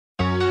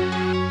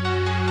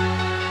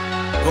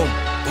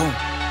Boom.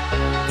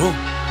 Boom.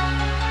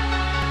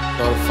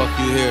 How the fuck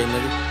you here,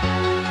 nigga?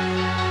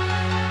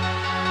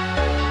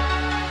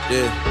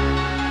 Yeah.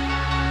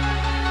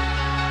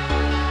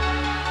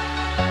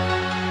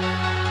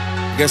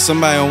 Guess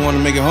somebody don't want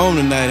to make it home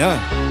tonight, huh?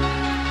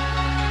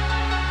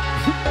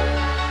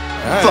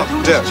 Right. Fuck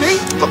that.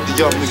 Fuck the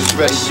young niggas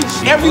ready.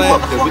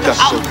 We got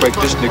to go break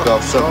this nigga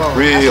off something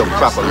real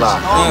proper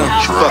live.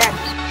 Fuck.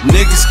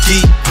 Niggas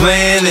keep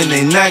playing and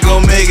they not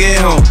gon' make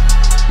it home.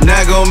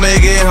 Not gon'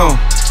 make it home.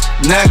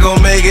 Not gon'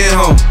 make it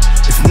home.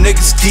 If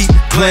niggas keep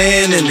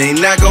playing and they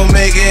not gon'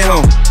 make it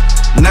home.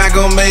 Not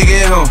gon' make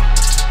it home.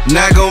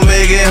 Not gon'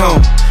 make it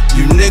home.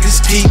 You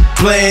niggas keep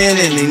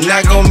playing and they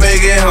not gon'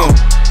 make it home.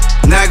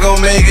 Not gon'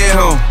 make it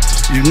home.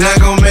 You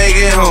not gon' make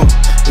it home.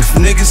 If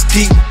niggas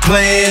keep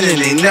playing and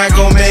they not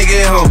gon' make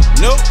it home.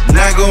 Nope.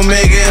 Not gon'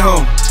 make it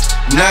home.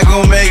 Not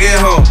gon' make it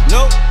home.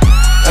 Nope.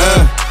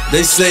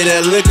 They say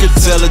that liquor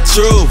tell the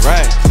truth.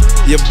 Right.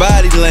 Your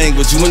body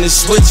language, when it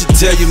switch, it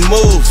tell you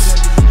moves.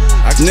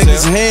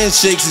 Niggas'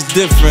 handshakes is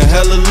different,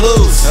 hella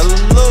loose.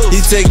 He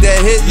take that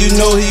hit, you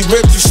know he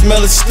ripped, you smell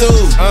his stew.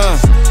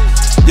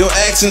 Your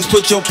actions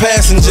put your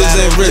passengers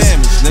at risk.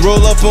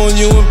 Roll up on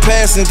you in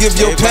passing, give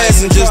your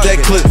passengers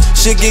that clip.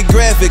 Shit get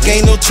graphic,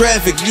 ain't no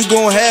traffic, you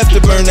gon' have to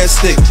burn that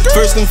stick.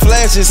 First them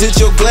flashes hit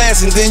your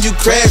glass and then you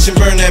crash and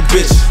burn that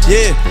bitch.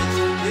 Yeah.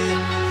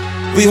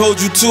 We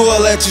hold you to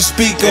all that you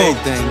speak on.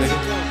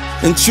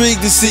 Intrigued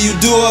to see you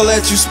do all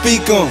that you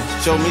speak on.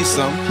 Show me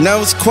something.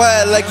 Now it's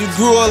quiet like you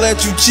grew all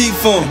that you chief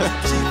on.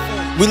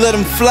 We let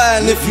them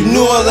fly and if you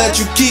knew all that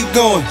you keep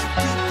going.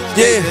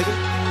 Yeah.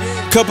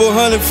 Couple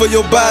hundred for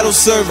your bottle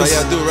service.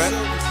 How y'all do, right?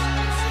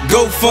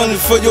 Go funded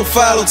for your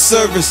follow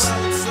service.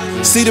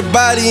 See the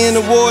body in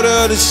the water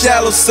or the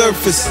shallow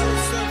surface.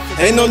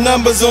 Ain't no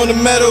numbers on the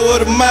metal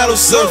or the model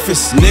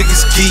surface.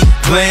 Niggas keep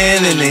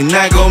playing and they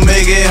not gon'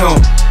 make it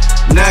home.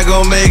 Not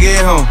gon' make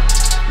it home.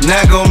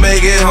 Not gon'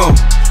 make it home.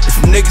 If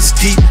niggas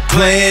keep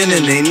playing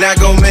and they not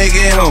gon' make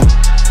it home.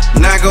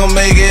 Not gon'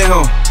 make it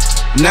home.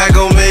 Not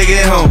gon' make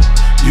it home.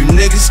 You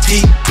niggas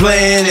keep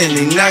playing and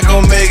they not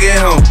gon' make it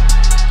home.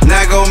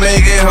 Not gon'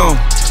 make it home.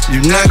 You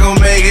not gon'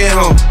 make it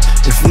home.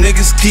 If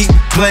niggas keep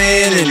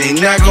playing and they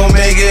not gon'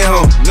 make it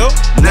home. Nope.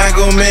 Not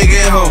gon' make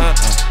it home.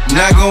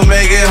 Not gon'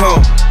 make it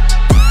home.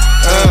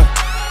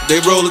 They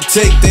roll a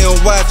tape, they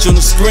don't watch on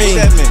the screen.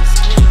 What that mean?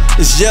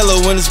 It's yellow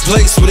when it's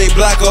placed where they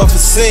block off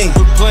the scene.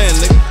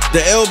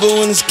 The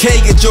elbow in his K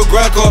get your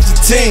Glock off the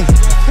team.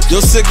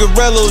 Your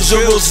cigarellos,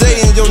 your rosé,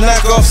 and your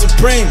knockoff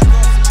Supreme.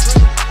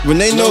 When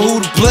they know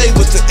who to play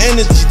with, the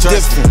energy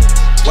different.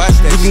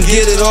 You can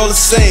get it all the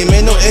same,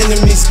 ain't no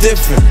enemies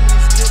different.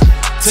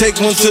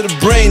 Take one to the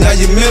brain, now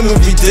your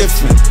memory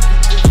different.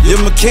 Your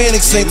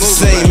mechanics ain't the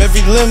same,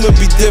 every limb will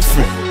be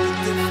different.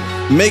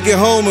 Make it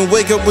home and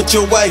wake up with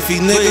your wifey,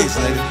 nigga.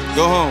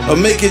 Go home. Or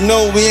make it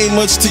known we ain't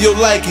much to your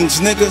likings,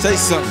 nigga. Say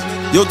something.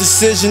 Your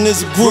decision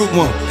is a group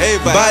one.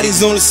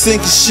 Bodies on a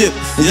sinking ship,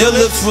 and your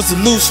lips was a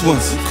loose one.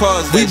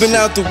 We been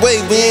out the way,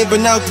 we ain't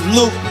been out the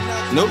loop.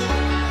 Nope.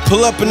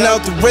 Pull up and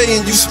out the way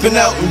and you spin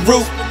out and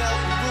root.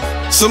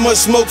 So much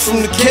smoke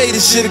from the K,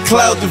 this shit'll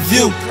cloud the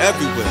view.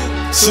 Everywhere.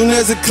 Soon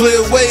as it clear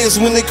away is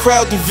when they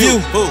crowd the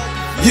view.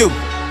 You.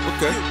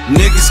 Okay.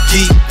 Niggas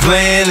keep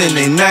playing and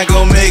they not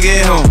gon' make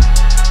it home.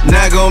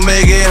 Not gon'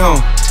 make it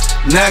home.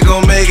 Not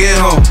gon' make it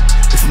home.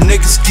 If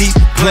niggas keep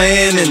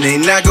playing and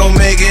they not gon'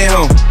 make it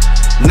home.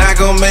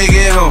 Not gon' make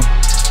it home.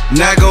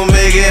 Not gon'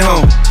 make it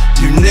home.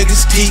 You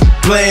niggas keep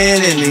playing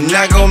and they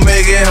not gon'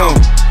 make it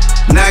home.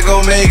 Not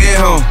gon' make it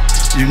home.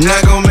 You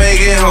not gon' make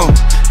it home.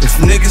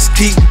 If niggas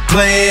keep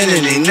playing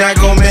and they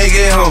not gon' make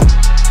it home.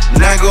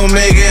 Not gon'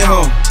 make it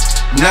home.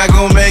 Not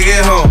gon' make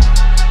it home.